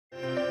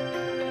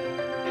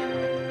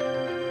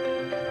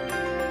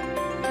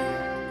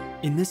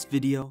In this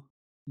video,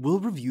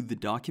 we'll review the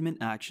document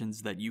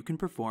actions that you can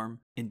perform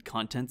in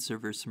Content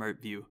Server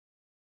Smart View.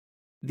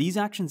 These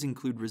actions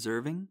include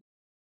reserving,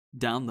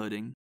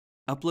 downloading,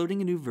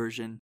 uploading a new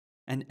version,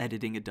 and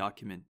editing a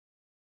document.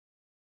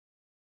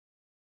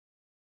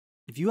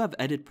 If you have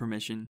edit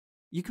permission,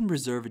 you can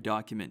reserve a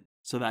document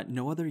so that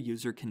no other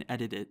user can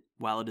edit it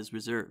while it is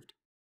reserved.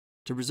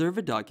 To reserve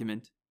a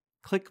document,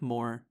 click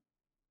More,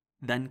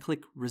 then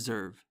click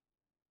Reserve.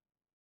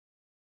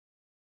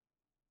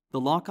 The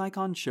lock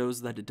icon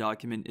shows that a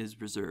document is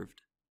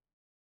reserved.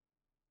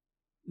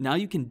 Now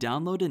you can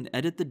download and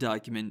edit the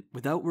document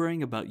without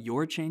worrying about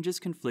your changes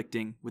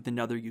conflicting with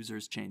another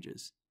user's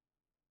changes.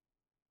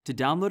 To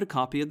download a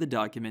copy of the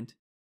document,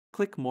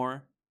 click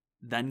More,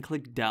 then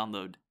click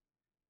Download.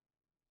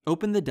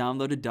 Open the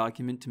downloaded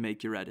document to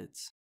make your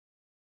edits.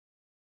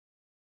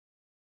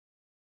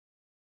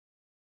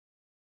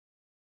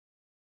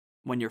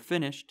 When you're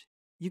finished,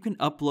 you can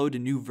upload a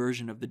new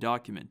version of the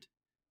document.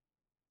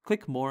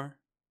 Click More,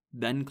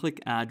 then click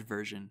Add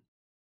Version.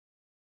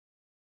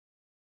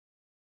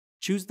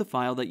 Choose the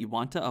file that you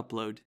want to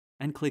upload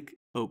and click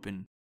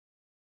Open.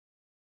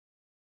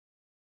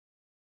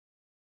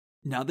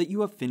 Now that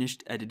you have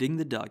finished editing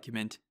the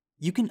document,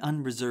 you can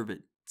unreserve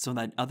it so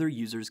that other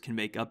users can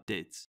make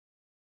updates.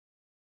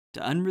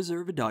 To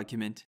unreserve a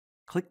document,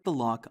 click the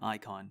lock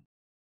icon.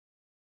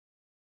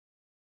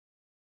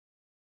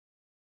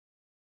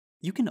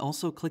 You can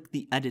also click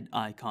the Edit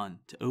icon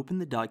to open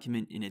the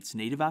document in its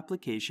native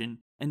application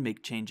and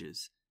make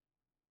changes.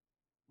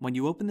 When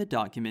you open the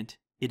document,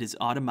 it is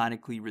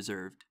automatically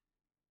reserved.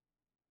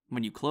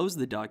 When you close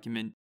the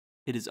document,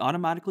 it is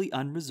automatically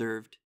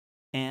unreserved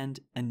and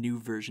a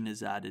new version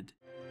is added.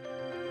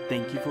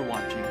 Thank you for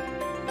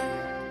watching.